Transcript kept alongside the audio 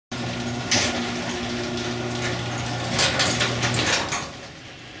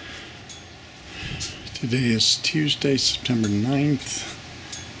Today is Tuesday, September 9th.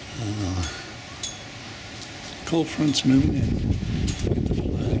 Cold front's moving in. Look at the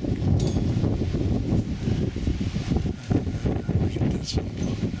flag. Look at this one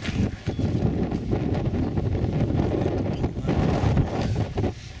blowing up here.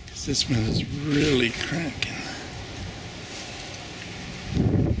 Because this one is really cracking.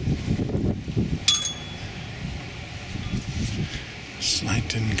 This light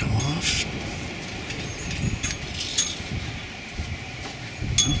didn't go off.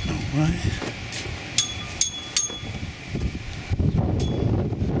 Don't know why.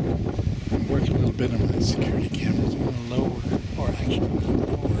 I'm working a little bit on my security cameras. I'm going to lower, or actually not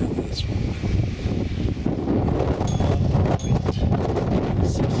lower this one.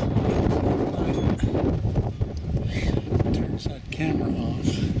 Turns that camera off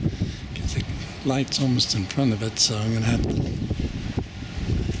because the light's almost in front of it, so I'm going to have to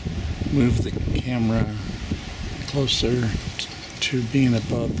move the camera closer to being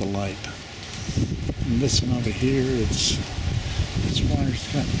above the light. And this one over here, this wire's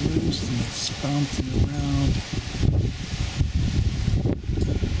got loose and it's bouncing around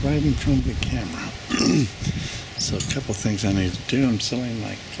right in front of the camera. So a couple things I need to do. I'm selling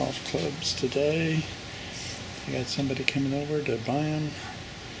my golf clubs today. I got somebody coming over to buy them.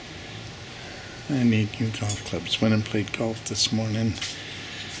 I need new golf clubs. Went and played golf this morning.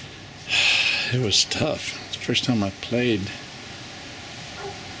 It was tough. It's the first time I played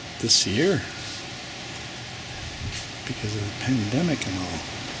this year because of the pandemic and all.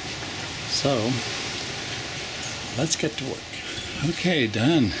 So let's get to work. Okay,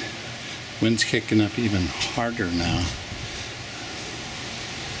 done. Wind's kicking up even harder now.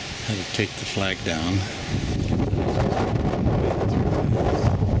 Had to take the flag down.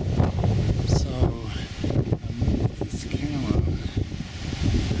 So I moved this camera.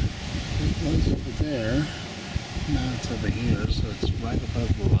 It was over there. Now it's over here, so it's right above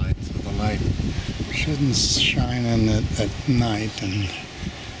the light, so the light shouldn't shine on it at night and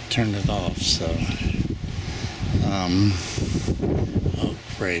turn it off. So, oh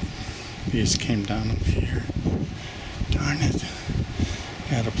great, these came down over here. Darn it,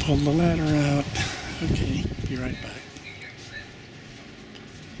 gotta pull the ladder out. Okay, be right back.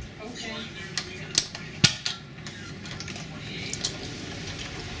 Okay.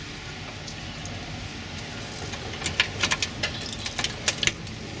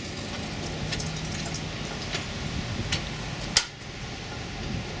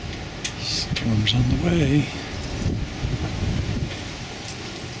 Storm's on the way.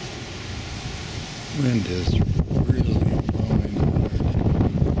 Wind is really blowing hard,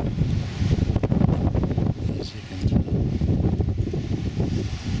 as you can tell.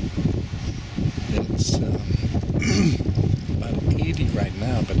 It's about 80 right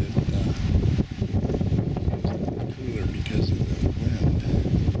now, but it's cooler because of the wind.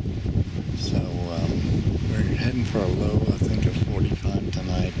 So we're heading for a low, I think, of 45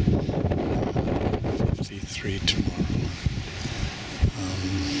 tonight. 53 tomorrow.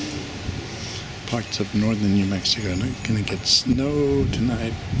 Parts of northern New Mexico are going to get snow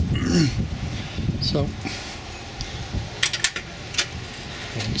tonight. So,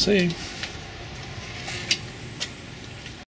 we'll see.